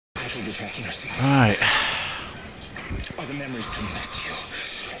Check the tracking or something. Right. Are the memories coming back to you?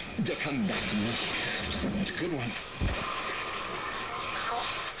 They're coming back to me. The good ones.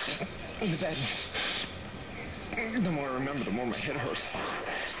 And the bad ones. The more I remember, the more my head hurts.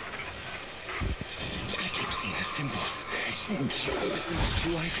 I keep seeing the symbols.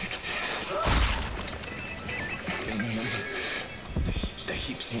 Do Isaac? And remember, they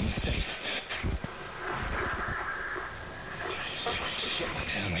keep seeing his face. Shit, my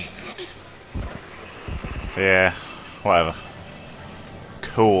family. Yeah, whatever.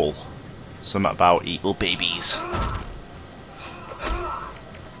 Cool. Something about evil babies.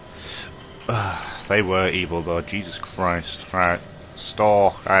 They were evil though, Jesus Christ. Right,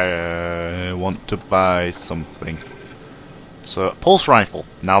 store. I want to buy something. So, pulse rifle.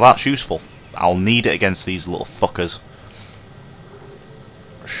 Now that's useful. I'll need it against these little fuckers.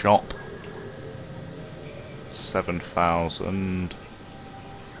 Shop. 7,000.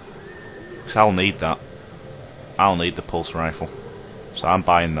 Because I'll need that. I'll need the pulse rifle. So I'm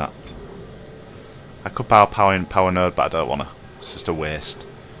buying that. I could buy a power node, but I don't wanna. It's just a waste.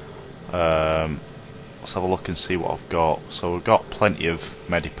 Let's have a look and see what I've got. So we've got plenty of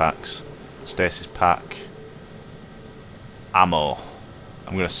medipacks, stasis pack, ammo.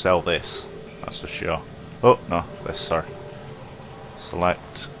 I'm gonna sell this, that's for sure. Oh no, this, sorry.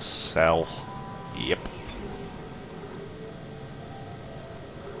 Select, sell. Yep.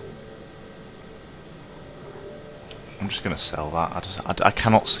 I'm just gonna sell that. I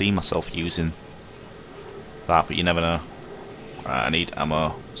cannot see myself using that, but you never know. Right, I need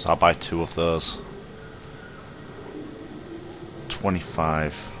ammo, so I'll buy 2 of those.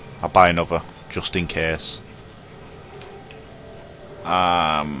 25. I'll buy another, just in case.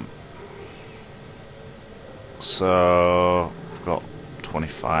 So I've got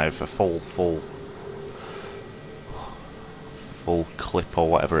 25, a full clip or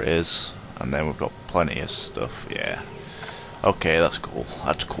whatever it is, and then we've got plenty of stuff. Yeah. Okay, that's cool.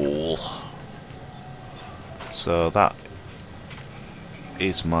 That's cool. So that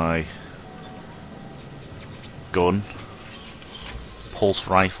is my gun. Pulse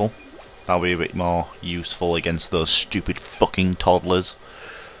rifle. That'll be a bit more useful against those stupid fucking toddlers.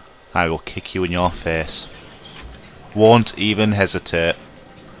 I will kick you in your face. Won't even hesitate.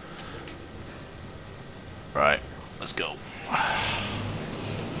 Right, let's go.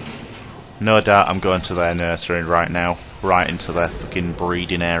 No doubt I'm going to their nursery right now. Right into their fucking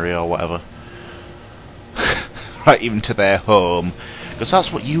breeding area or whatever. Right even to their home. Because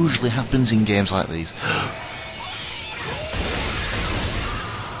that's what usually happens in games like these.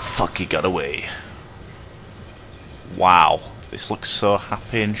 Fuck, he got away. Wow. This looks so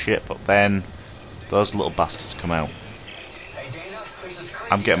happy and shit, but then those little bastards come out. Hey Dana, there's this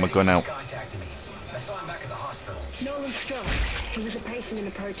crazy I'm getting my gun out. contacted me. I saw him back at the hospital. Nolan Strong. He was a patient in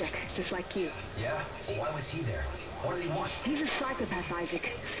the project, just like you. Yeah? Well, why was he there? What does he want? He's a psychopath,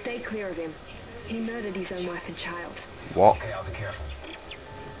 Isaac. Stay clear of him. He murdered his own wife and child. What? Okay, I'll be careful.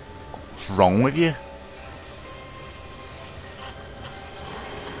 What's wrong with you?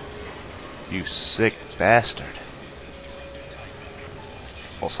 You sick bastard.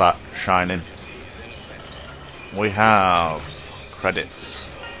 What's that shining? We have credits.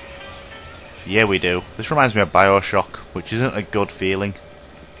 Yeah, we do. This reminds me of BioShock, which isn't a good feeling.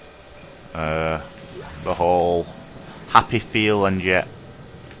 The whole happy feel and yet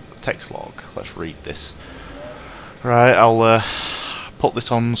text log. Let's read this. Right, I'll put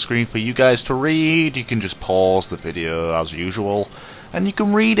this on screen for you guys to read. You can just pause the video as usual and you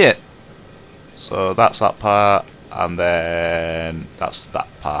can read it. So that's that part, and then that's that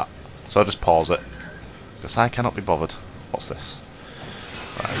part. So I'll just pause it because I cannot be bothered. What's this?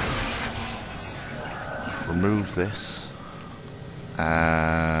 Right. Remove this, and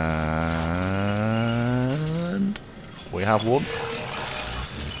we have 1.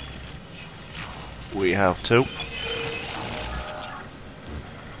 We have 2.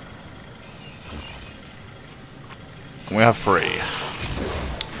 And we have 3.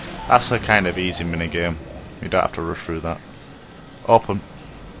 That's a kind of easy minigame. You don't have to rush through that. Open.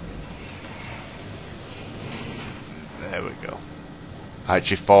 There we go. I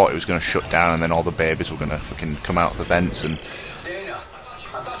actually thought it was going to shut down and then all the babies were going to fucking come out of the vents and Dana,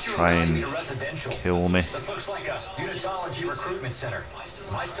 I thought you were try going to and be a residential. kill me. This looks like a unitology recruitment center.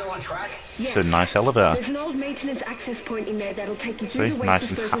 Am I still on track? It's a nice elevator. There's an old maintenance access point in there that'll take you See, through the waste nice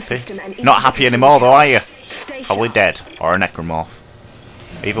and disposal happy. system and into Not the happy facility anymore though, are you? Stay Probably sharp. dead or a necromorph.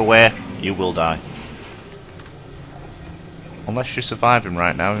 Either way, you will die. Unless you're surviving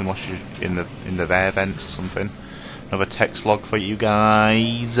right now, unless you're in the their vents or something. Another text log for you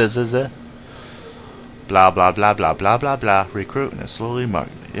guys. Blah blah blah blah blah blah blah. Recruiting is slowly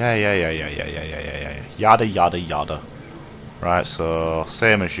marketing. Yeah. Yada yada yada. Right, so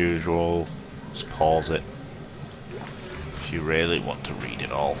same as usual. Just pause it if you really want to read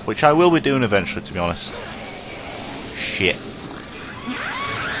it all, which I will be doing eventually, to be honest. Shit.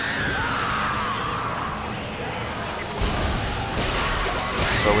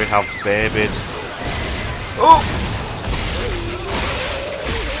 So we have babied. Oh!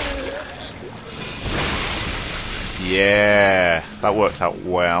 Yeah, that worked out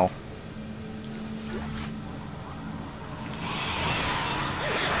well.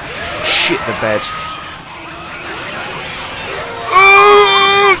 Shit the bed.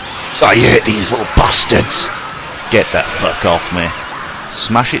 I hate these little bastards. Get that fuck off me.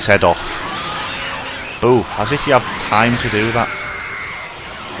 Smash its head off. Ooh, as if you have time to do that.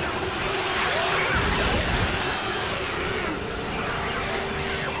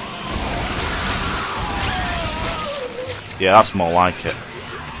 Yeah, that's more like it.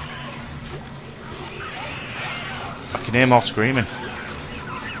 I can hear more screaming.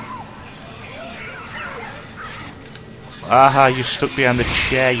 Aha, you stuck behind the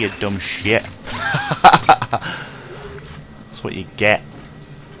chair, you dumb shit. That's what you get.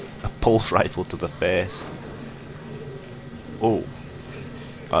 A pulse rifle to the face. Oh.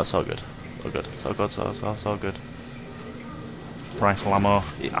 That's all good. So good. So good. Rifle ammo.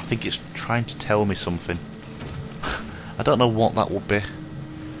 I think it's trying to tell me something. I don't know what that would be.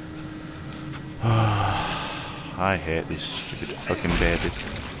 I hate these stupid fucking babies.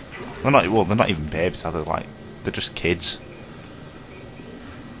 They're not even babies, are they? Like, they're just kids.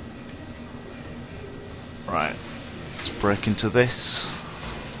 Right, let's break into this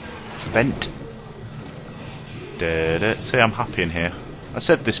vent. See, I'm happy in here. I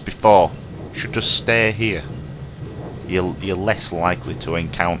said this before. You should just stay here. You're less likely to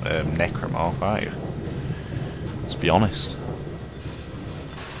encounter necromorph, aren't you? Let's be honest.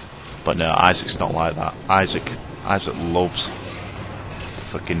 But no, Isaac's not like that. Isaac loves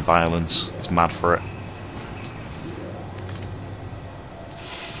fucking violence. He's mad for it.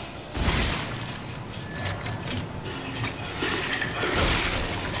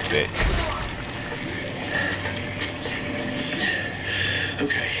 Bitch.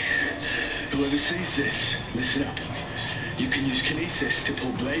 Okay. Whoever sees this, listen up. You can use kinesis to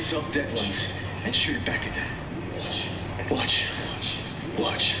pull blades off dead ones and shoot it back at them. Watch.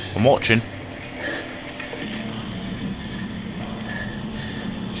 Watch. I'm watching.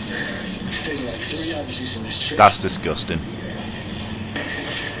 Stay like 3 hours using this trick. That's disgusting.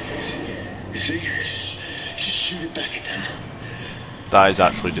 You see? Just shoot it back at them. That is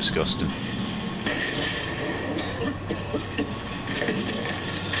actually disgusting.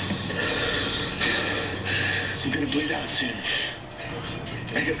 You're gonna bleed out soon.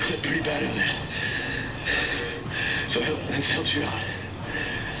 I got clipped pretty bad on that. So this helps you out.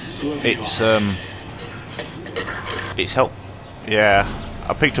 It's help. Yeah,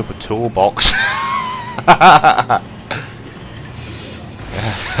 I picked up a toolbox.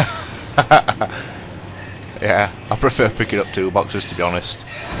 Yeah, I prefer picking up toolboxes, to be honest.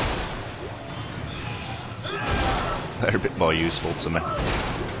 They're a bit more useful to me.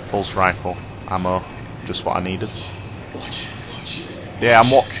 Pulse rifle, ammo, just what I needed. Yeah, I'm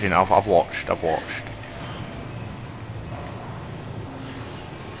watching. I've watched.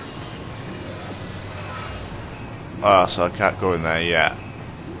 Ah, so I can't go in there yet.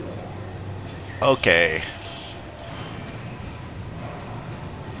 Okay.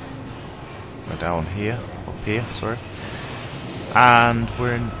 We're down here. Up here, sorry. And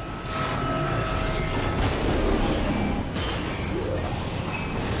we're in...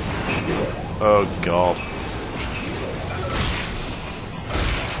 Oh god.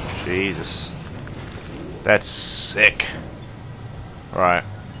 Jesus. That's sick. Right.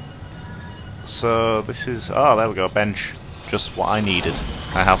 So this is... Oh, there we go, bench. Just what I needed.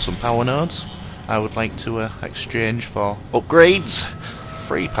 I have some power nodes I would like to exchange for upgrades.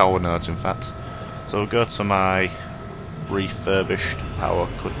 3 power nodes, in fact. So we'll go to my refurbished power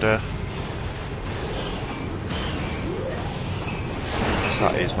cutter.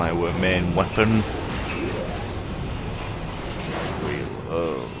 That is my main weapon.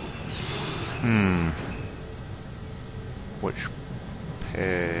 Reload. Which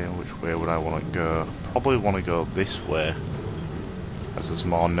way would I want to go? Probably want to go this way, as there's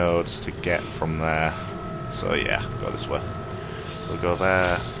more nodes to get from there. So yeah, go this way. We'll go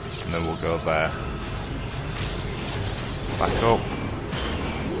there, and then we'll go there. Back up,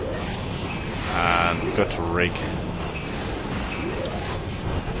 and go to rig.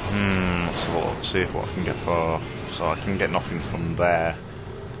 Let's have a look, see what I can get for... So I can get nothing from there.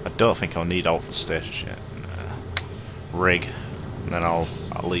 I don't think I'll need Alpha Station yet. Nah. Rig. And then I'll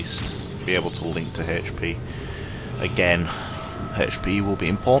at least be able to link to HP. Again, HP will be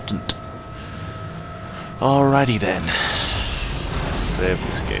important. Alrighty then. Save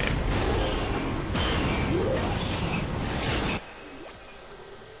this game.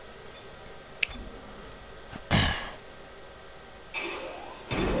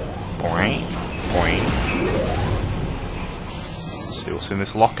 Boing, boing. See what's in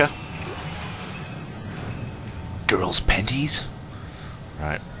this locker. Girls' panties.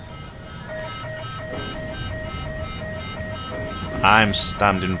 Right. I'm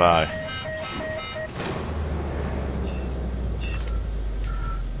standing by.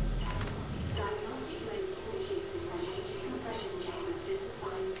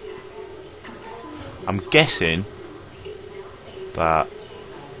 I'm guessing that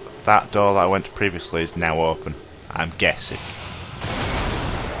that door that I went to previously is now open. I'm guessing.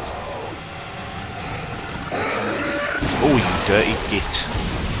 Oh, you dirty git.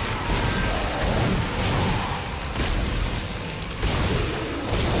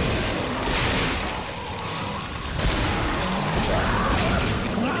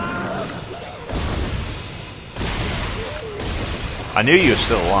 I knew you were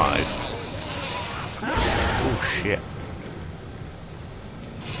still alive. Oh shit.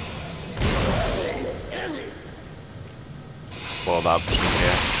 Blow that up just in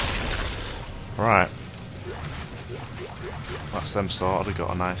case. Right. That's them sorted. I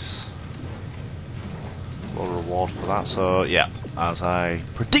got a nice little reward for that. So yeah, as I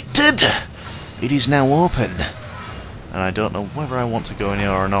predicted, it is now open. And I don't know whether I want to go in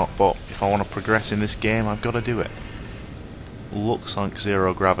here or not, but if I want to progress in this game, I've got to do it. Looks like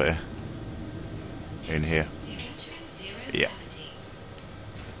zero gravity in here. Yeah.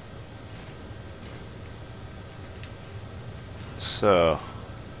 So,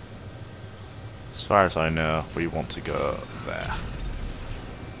 as far as I know, we want to go there.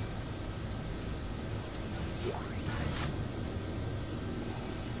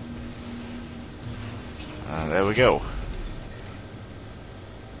 And there we go.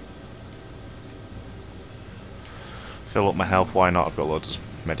 Fill up my health, why not? I've got loads of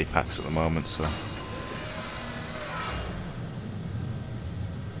medipacks at the moment, so.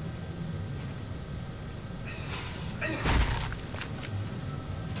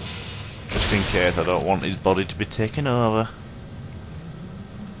 Just in case, I don't want his body to be taken over.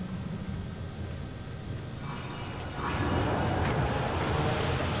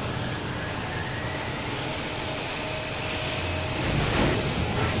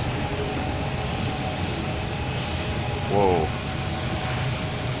 Whoa.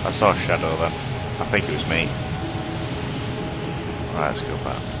 I saw a shadow then. I think it was me. Right, let's go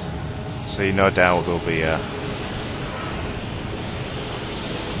back. See, no doubt there'll be a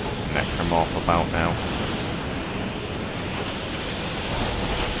necromorph about now.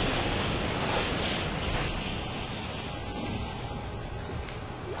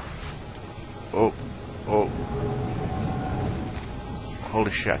 Oh, oh.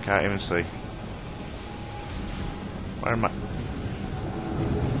 Holy shit, I can't even see. Where am I?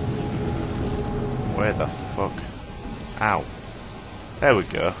 Where the fuck? Ow. There we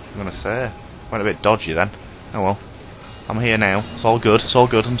go, I'm gonna say. Went a bit dodgy then. Oh well. I'm here now. It's all good. It's all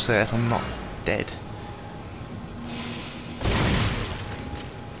good. I'm safe. I'm not dead.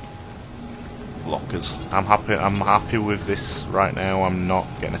 Lockers. I'm happy with this right now. I'm not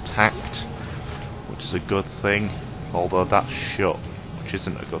getting attacked, which is a good thing. Although that's shut, which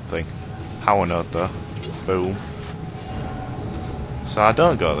isn't a good thing. Power node though. Boom. So I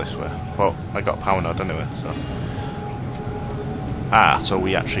don't go this way. Well, I got power node anyway, so. Ah, so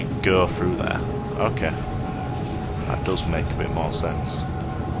we actually go through there. Okay. That does make a bit more sense.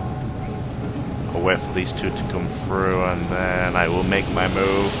 I'll wait for these two to come through and then I will make my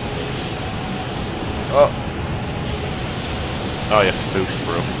move. Oh! Oh, you have to boost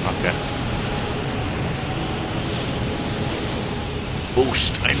through. Okay.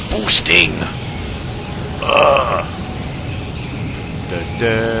 Boost! I'm boosting! Ugh!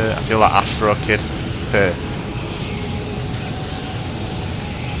 I feel like Astro Kid.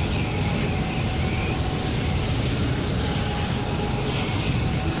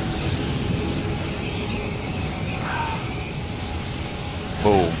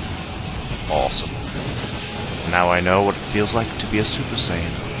 Boom. Awesome. Now I know what it feels like to be a Super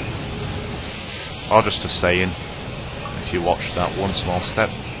Saiyan. Or just a Saiyan. If you watch that one small step.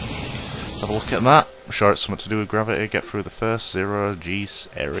 Let's have a look at that. I'm sure it's something to do with gravity. Get through the first 0G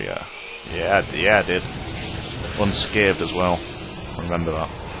area. Yeah, I did. Unscathed as well. Remember that.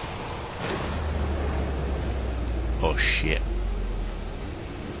 Oh shit.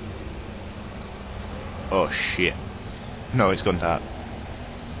 Oh shit. No, it's gone dark.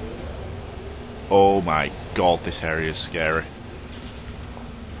 Oh my god, this area is scary.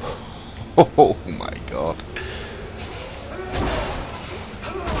 Oh my god.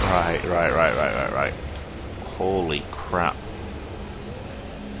 Right. Holy crap.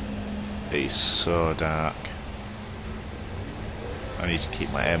 It's so dark. I need to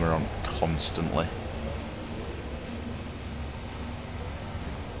keep my aim on constantly.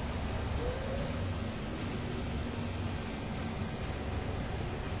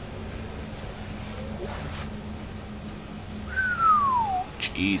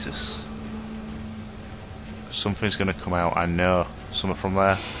 Jesus. Something's gonna come out, I know. Something from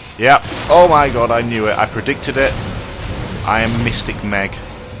there. Yep. Oh my god, I knew it. I predicted it. I am Mystic Meg.